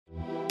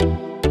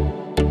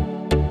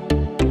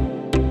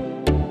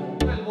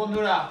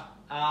বন্ধুরা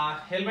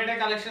হেলমেটের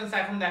কালেকশনস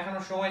এখন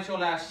দেখানোর সময়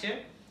চলে আসছে,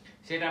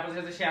 সেটা আপনাদের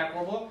সাথে শেয়ার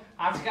করব।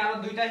 আজকে আরো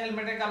দুইটা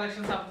হেলমেটের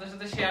কালেকশনস আপনাদের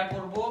সাথে শেয়ার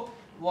করব।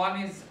 ওয়ান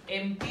ইজ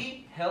এমটি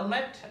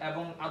হেলমেট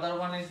এবং other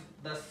one is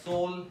the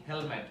soul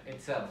helmet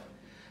itself.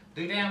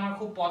 দুইটাই আমার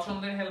খুব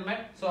পছন্দের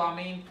হেলমেট। সো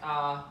আমি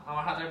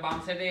আমার হাতের বাম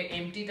সাইডে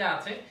এমটিটা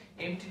আছে,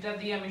 এমটিটা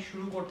দিয়ে আমি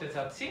শুরু করতে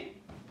চাচ্ছি।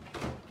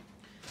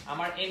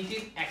 আমার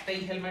এমটির একটাই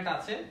হেলমেট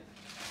আছে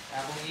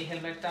এবং এই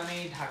হেলমেটটা আমি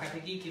ঢাকা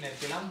থেকেই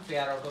কিনেছিলাম,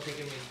 ফেয়ার অটো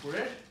থেকে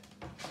মিরপুরের।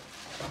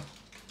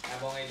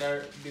 এবং এটার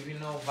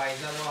বিভিন্ন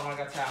ভাইজারও আমার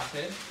কাছে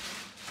আছে।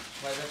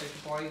 ভাইজারটা একটু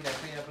পরেই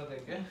দেখাই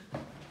আপনাদেরকে,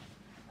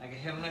 আগে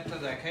হেলমেটটা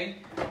দেখাই।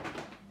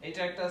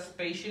 এটা একটা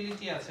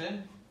স্পেশালিটি আছে।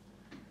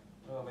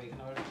 বাবা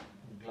এখানে আবার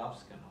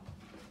গ্লাভস কেন?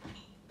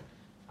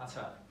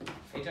 আচ্ছা,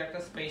 এটা একটা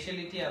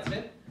স্পেশালিটি আছে।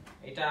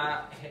 এটা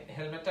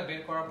হেলমেটটা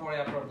বের করার পরে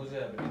আপনারা বুঝে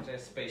যাবেন এটা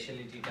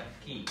স্পেশালিটিটা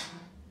কি।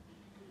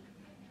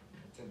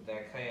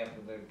 দেখাই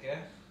আপনাদেরকে।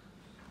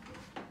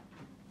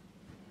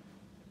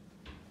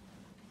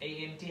 এই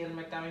এমটি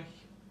হেলমেটটা আমি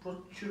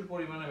প্রচুর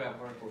পরিমাণে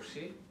ব্যবহার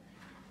করছি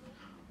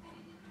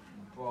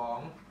এবং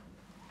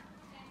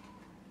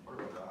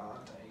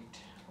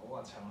ও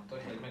আচ্ছা, আমার তো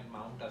হেলমেট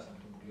মাউন্ট আছে,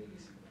 আমি ভুলে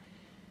গেছি।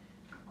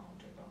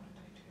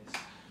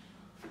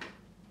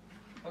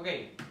 ওকে,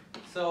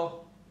 so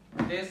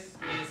this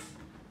is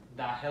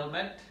the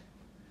helmet.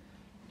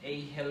 এই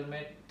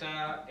হেলমেটটা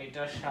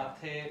এটার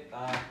সাথে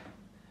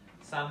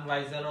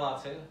সানভাইজারও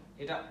আছে।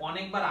 এটা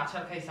অনেকবার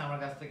আছাড় খাইছে আমার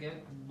কাছ থেকে,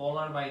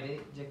 বলার বাইরে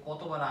যে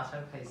কতবার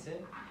আছাড় খাইছে।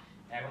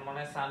 এখন মনে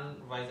হয়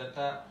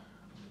সানভাইজারটা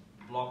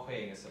ব্লক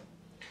হয়ে গেছে।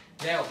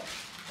 যাই হোক,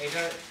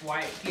 এটার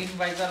ক্লিন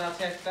ভাইজার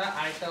আছে একটা,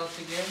 আরেকটা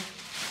হচ্ছে গিয়ে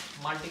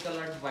মাল্টি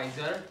কালার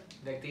ভাইজার।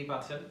 দেখতেই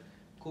পাচ্ছেন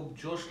খুব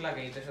জোশ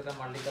লাগে এটার সাথে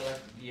মাল্টি কালার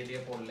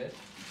দিয়ে পড়লে।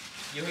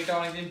 এটা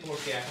অনেকদিন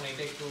পড়ছি, এখন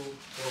এটা একটু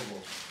করবো।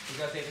 ঠিক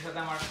আছে, এটার সাথে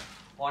আমার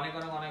অনেক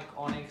অনেক অনেক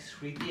অনেক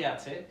স্মৃতি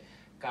আছে।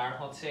 কারণ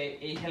হচ্ছে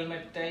এই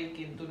হেলমেটটাই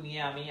কিন্তু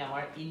নিয়ে আমি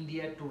আমার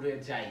ইন্ডিয়া ট্যুরে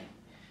যাই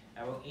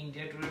এবং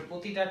ইন্ডিয়া ট্যুরের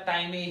প্রতিটা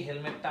টাইমে এই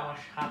হেলমেটটা আমার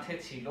সাথে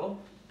ছিল।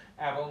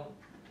 এবং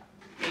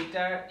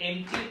এটার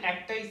এমটির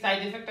একটাই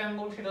সাইড এফেক্ট আমি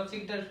বলবো, সেটা হচ্ছে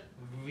এটার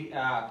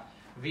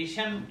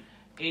ভিশন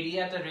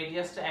এরিয়াটা,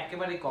 রেডিয়াসটা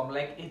একেবারে কম,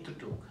 লাইক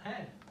এতটুক।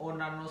 হ্যাঁ,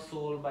 অন্যান্য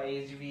সোল বা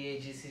এইচভি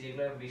এইচজিসি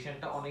যেগুলোর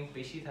ভিশনটা অনেক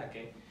বেশি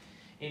থাকে।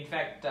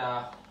 ইনফ্যাক্ট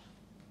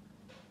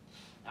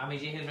আমি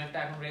যে হেলমেটটা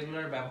এখন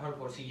রেগুলার ব্যবহার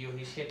করছি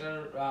ইউহি, সেটার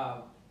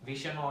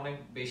ভিশন অনেক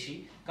বেশি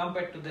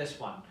কম্পেয়ার টু দিস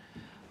ওয়ান।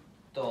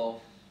 তো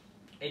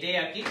এটাই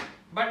আর কি,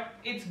 বাট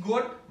ইটস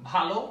গুড,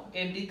 ভালো।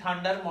 এমডি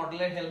থান্ডার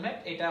মডেলের হেলমেট,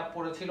 এটা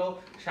পড়েছিল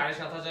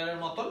 ৭,৫০০ এর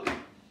মতন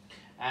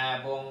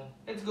এবং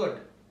ইটস গুড।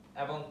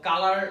 এবং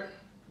কালার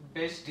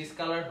বেশ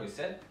ডিসকালার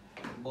হয়েছে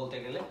বলতে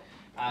গেলে।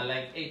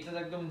 লাইক এইটা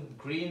একদম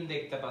গ্রিন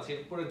দেখতে পাচ্ছি,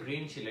 এটা পুরো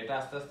গ্রিন ছিল, এটা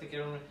আস্তে আস্তে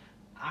কিরকম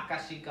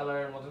আকাশি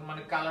কালারের মতন,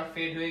 মানে কালার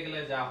ফেড হয়ে গেলে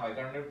যা হয়।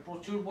 কারণ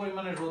প্রচুর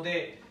পরিমাণে রোদে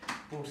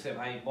পুড়ছে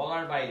ভাই,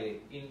 বলার বাইরে।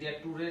 ইন্ডিয়া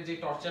ট্যুরে যে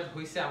টর্চার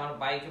হয়েছে আমার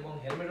বাইক এবং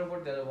হেলমেটের উপর,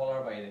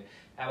 বলার বাইরে।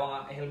 এবং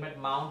হেলমেট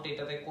মাউন্ট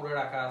এটাতে করে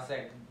রাখা আছে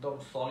একদম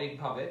সলিড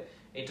ভাবে।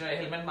 এটা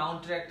হেলমেট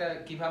মাউন্টের একটা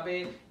কিভাবে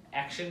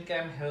অ্যাকশন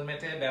ক্যাম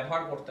হেলমেটে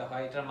ব্যবহার করতে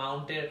হয়, এটা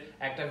মাউন্টের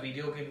একটা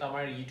ভিডিও কিন্তু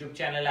আমার ইউটিউব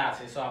চ্যানেলে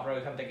আছে। সো আপনারা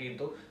ওইখান থেকে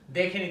কিন্তু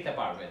দেখে নিতে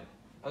পারবেন।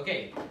 ওকে,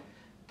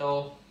 তো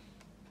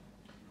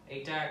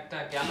এইটা একটা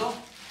গেল।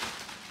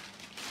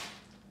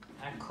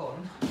 এখন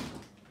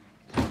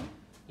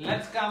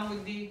let's come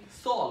with the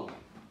soul.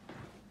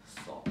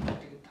 Soul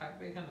ঠিক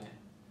থাকবে এখানে?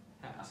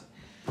 হ্যাঁ আছে।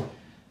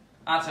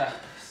 আচ্ছা,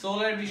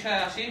 সোলের বিষয়ে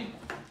আসি।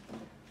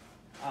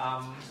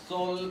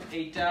 সোল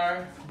এইটার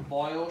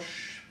বয়স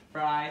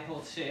প্রায়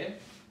হচ্ছে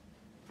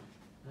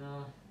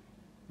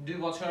 2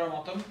 বছরের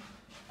মতন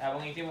এবং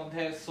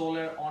ইতিমধ্যে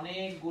সোলের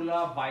অনেকগুলা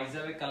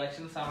ভাইজারের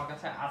কালেকশনস আমার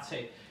কাছে আছে,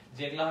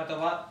 যেগুলো হয়তো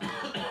বা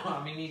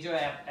আমি নিজে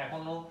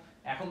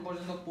এখন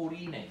পর্যন্ত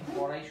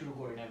পড়াই শুরু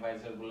করি নাই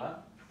ভাইজার গুলা।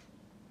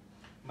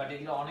 বাট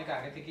এগুলো অনেক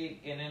আগে থেকে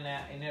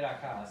এনে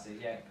রাখা আছে।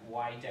 যে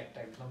হোয়াইট একটা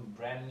একদম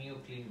ব্র্যান্ড নিউ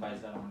ক্লিন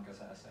ভাইজার আমার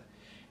কাছে আছে,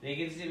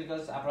 রেখে দিয়েছি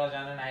বিকজ আপনারা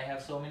জানেন I have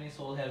so many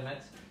soul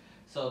helmets.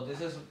 So this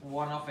is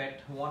one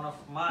of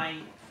my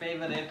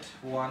favourite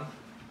one.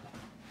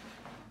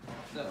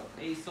 তো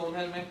এই সোল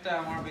হেলমেটটা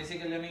আমার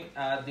বেসিক্যালি আমি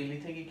দিল্লি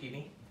থেকে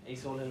কিনি এই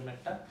সোল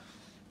হেলমেটটা।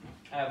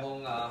 এবং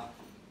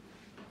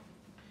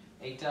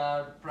এইটার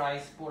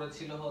প্রাইস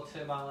পড়েছিল হচ্ছে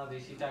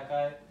বাংলাদেশি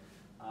টাকায়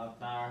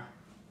আপনার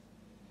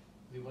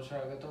 2 বছর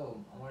আগে, তো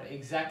আমার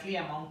এক্স্যাক্টলি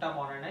অ্যামাউন্টটা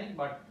মনে নাই,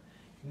 বাট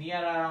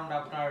নিয়ার অ্যারাউন্ড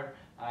আপনার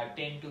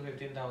 10 to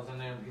 15,000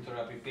 এর ভিতরে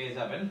আপনি পেয়ে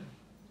যাবেন।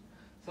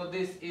 So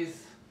this is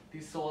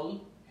the soul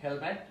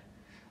helmet.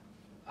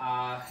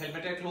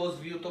 হেলমেটের close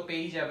view তো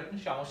পেয়েই যাবেন,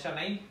 সমস্যা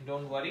নাই,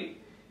 ডোন্ট ওয়ারি।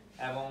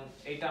 এবং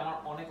এটা আমার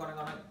অনেক অনেক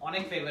অনেক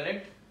অনেক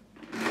ফেভারিট।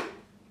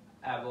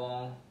 এবং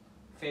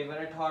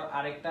ফেভারিট হওয়ার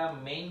আরেকটা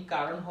মেইন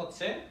কারণ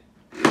হচ্ছে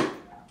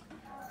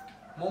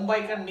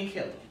মুম্বাইকার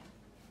নিখিল,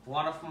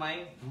 one of my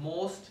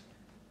most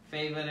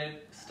favourite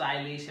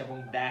stylish এবং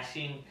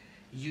ড্যাশিং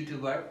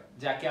ইউটিউবার,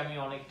 যাকে আমি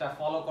অনেকটা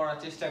ফলো করার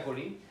চেষ্টা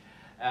করি।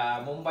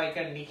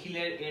 মুম্বাইকার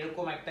নিখিলের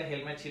এরকম একটা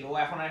হেলমেট ছিল। ও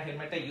এখন আর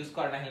হেলমেটটা ইউজ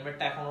করে না,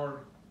 হেলমেটটা এখন ওর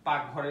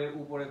পাকঘরের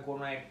উপরে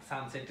কোনো এক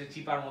সানসেটের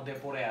চিপার মধ্যে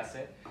পড়ে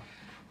আছে।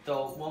 তো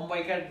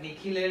মুম্বাইকার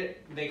নিখিলের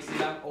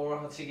দেখছিলাম ওর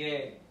হচ্ছে গিয়ে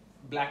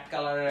ব্ল্যাক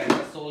কালারের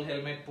একটা সোল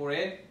হেলমেট পরে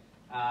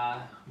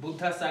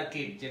বুদ্ধা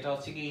সার্কিট যেটা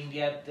হচ্ছে কি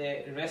ইন্ডিয়াতে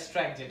রেস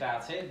ট্র্যাক যেটা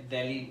আছে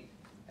দিল্লি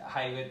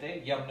হাইওয়েতে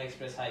যমুনা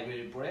এক্সপ্রেস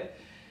হাইওয়ের উপরে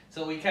সো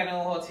ওইখানে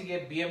ও হচ্ছে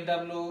গিয়ে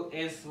BMW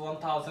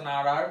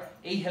S1000RR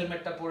এই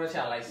হেলমেটটা পরে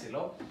চালাইছিল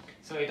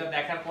সো এটা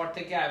দেখার পর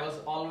থেকে I was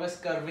always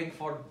carving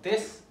for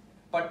this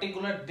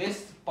particular this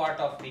part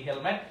of the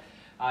helmet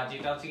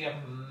যেটা হচ্ছে গিয়ে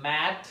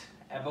ম্যাট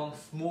এবং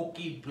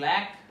স্মোকি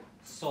ব্ল্যাক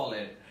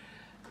সলিড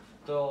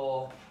তো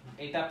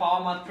এটা পাওয়া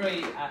মাত্রই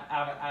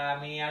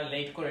আমি আর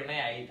লেট করি নাই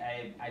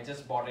I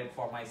just bot it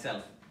for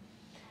myself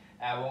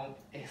এবং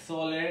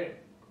সোলের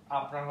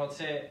আপনার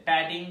হচ্ছে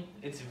প্যাডিং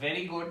ইটস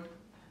ভেরি গুড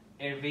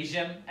এর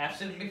ভিশন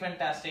অ্যাবসলিউটলি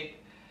ফ্যান্টাস্টিক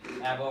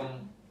এবং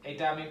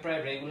এটা আমি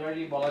প্রায়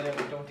রেগুলারলি বলা যায়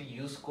মোটামুটি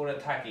ইউজ করে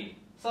থাকি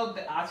সো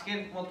আজকের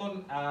মতন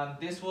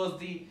this was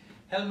the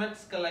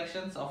helmets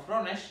collections of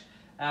RonEash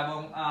এবং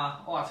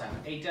ও আচ্ছা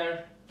এইটার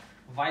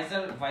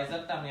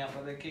ভাইজারটা আমি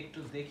আপনাদেরকে একটু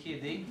দেখিয়ে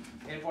দিই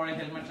এরপরে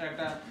হেলমেটের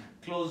একটা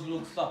ক্লোজ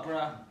লুক তো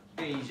আপনারা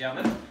পেয়ে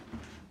যাবেন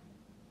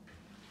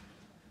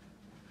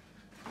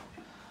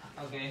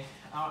ওকে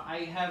I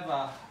have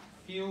a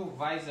few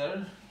visor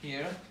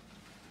here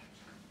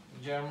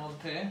যার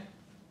মধ্যে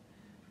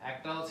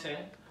একটা হচ্ছে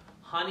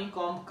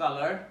হানিকম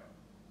কালার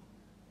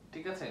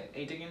ঠিক আছে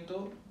এইটা কিন্তু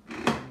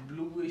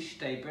ব্লুইশ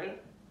টাইপের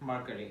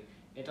মার্কারি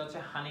এটা হচ্ছে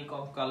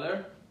হানিকম কালার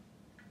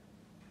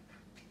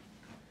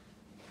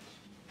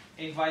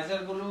এই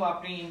ভাইজার গুলো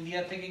আপনি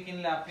ইন্ডিয়া থেকে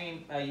কিনলে আপনি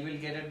you will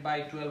get it by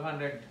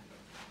 1200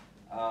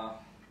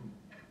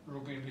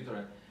 রুপির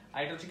ভিতরে আর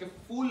এটা হচ্ছে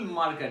ফুল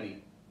মার্কারি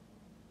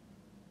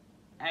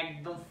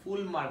একদম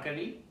ফুল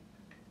মার্কারি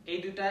এই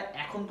দুটো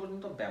এখন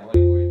পর্যন্ত ব্যবহার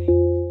করিনি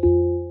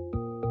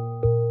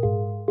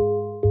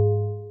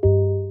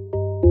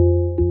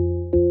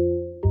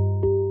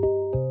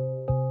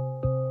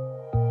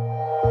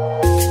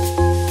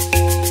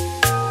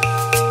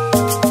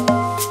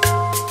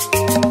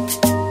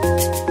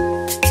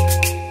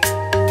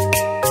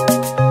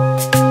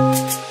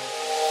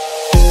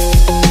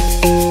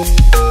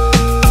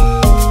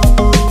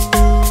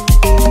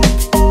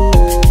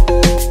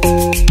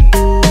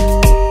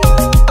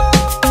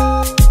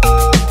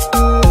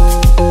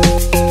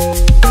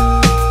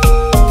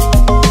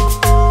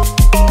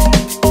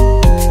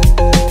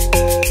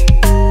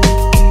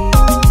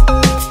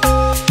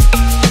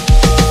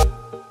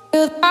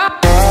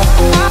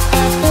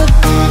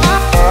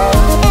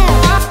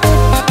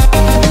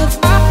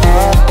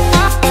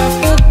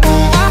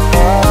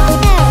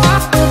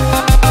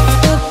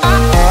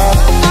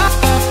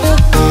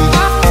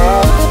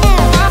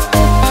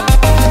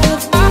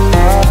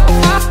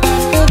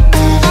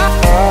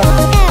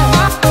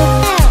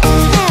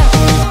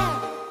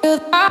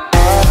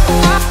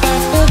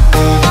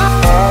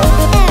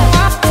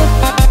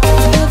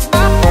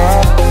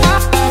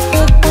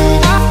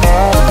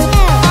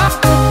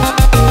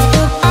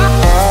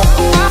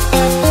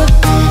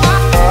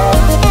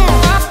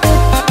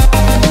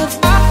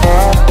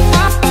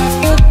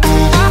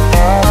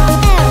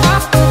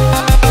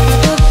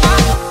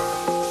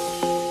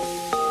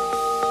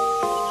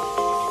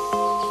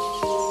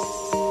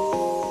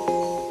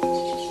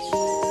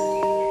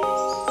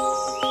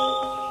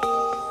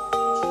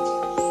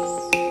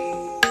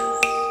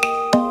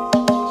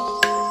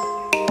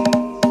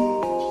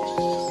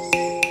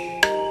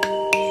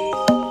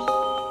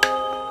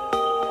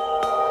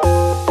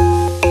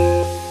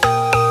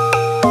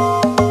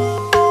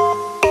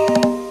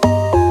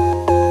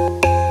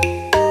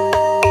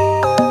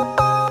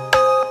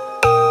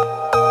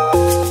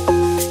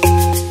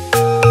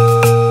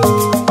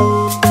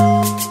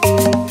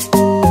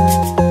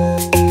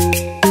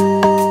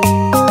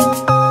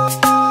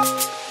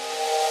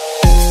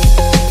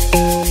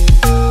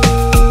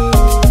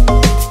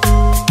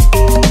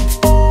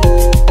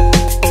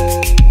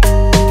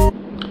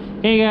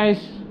Hey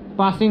guys,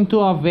 passing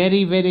through a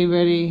very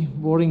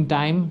boring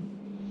time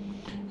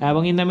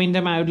এবং in the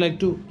meantime I would like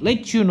to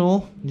let you know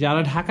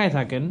যারা ঢাকায়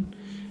থাকেন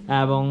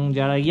এবং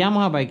যারা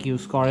ইয়ামাহা বাইক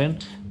ইউজ করেন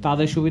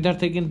তাদের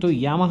সুবিধার্থে কিন্তু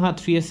ইয়ামাহা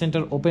 3S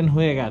সেন্টার ওপেন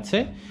হয়ে গেছে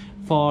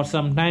ফর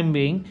সাম টাইম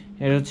বিং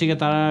এর হচ্ছে কি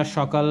তারা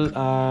সকাল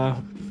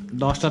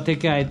 10টা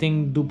থেকে আই থিঙ্ক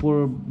দুপুর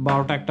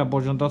 12টা 1টা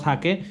পর্যন্ত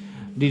থাকে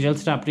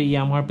ডিটেলসটা আপনি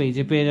ইয়ামাহার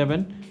পেজে পেয়ে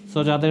যাবেন সো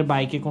যাদের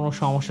বাইকে কোনো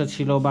সমস্যা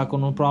ছিল বা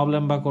কোনো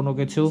প্রবলেম বা কোনো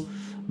কিছু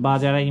বা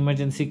যারা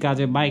ইমার্জেন্সি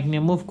কাজে বাইক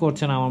নিয়ে মুভ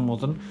করছেন আমার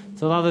মতন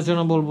সো তাদের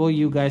জন্য বলবো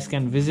you guys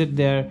can visit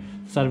there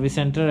service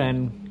centre and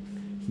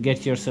get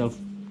your self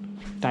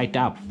tight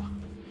up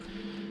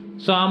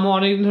so আমি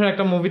অনেকদিন ধরে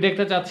একটা মুভি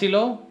দেখতে চাচ্ছিল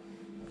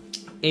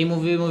এই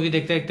মুভি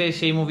দেখতে দেখতে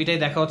সেই মুভিটাই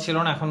দেখা হচ্ছিল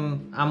না এখন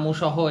আম্মু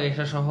সহ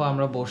এসা সহ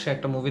আমরা বসে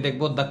একটা মুভি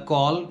দেখবো দ্য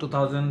কল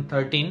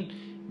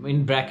 2013 ইন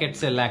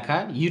ব্র্যাকেটসে লেখা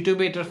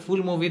ইউটিউবে এটার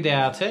ফুল মুভি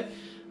দেয়া আছে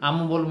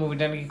আম্মু বল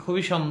মুভিটা নাকি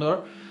খুবই সুন্দর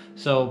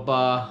সো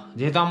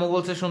যেহেতু আম্মু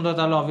বলছে সুন্দর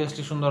তাহলে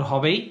অবভিয়াসলি সুন্দর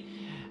হবেই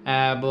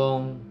এবং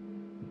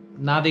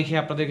না দেখে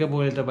আপনাদেরকে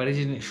বলে দিতে পারি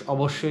যে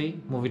অবশ্যই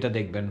মুভিটা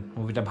দেখবেন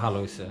মুভিটা ভালো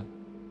হয়েছে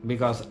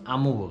বিকজ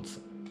আম্মু বলছে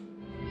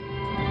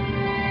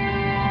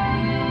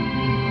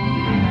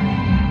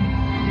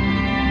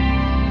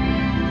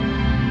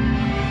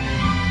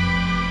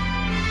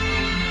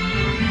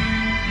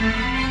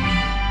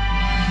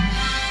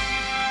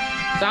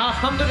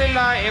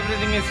Alhamdulillah,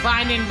 everything is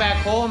fine in back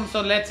home,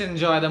 so let's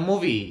enjoy the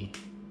movie.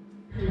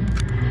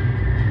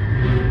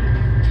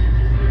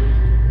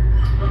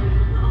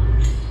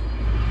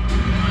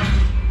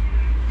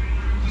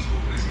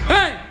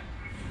 Hey!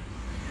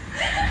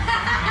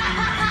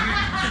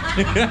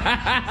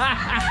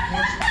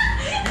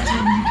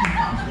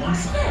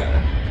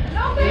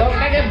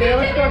 লোকটাকে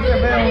বেহুশ করছে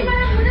বেহুশ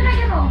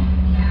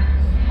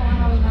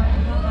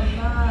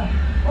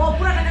ও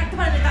পুরাটা কাটতে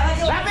পারবে দাদা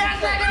যাবে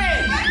আসলে এখানে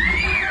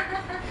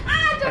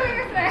চলে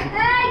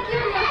গেছে এই কি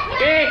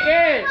কে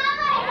কে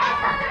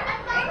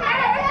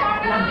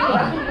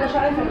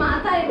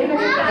মাথায়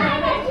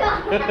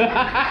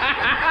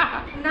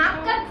নাক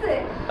কাটছে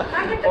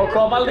ও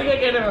কপাল দিকে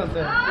কেটে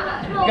ফেলছে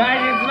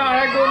guys it's not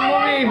a good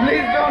movie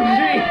please don't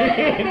see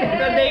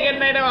এটা দেখেন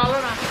না এটা ভালো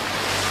না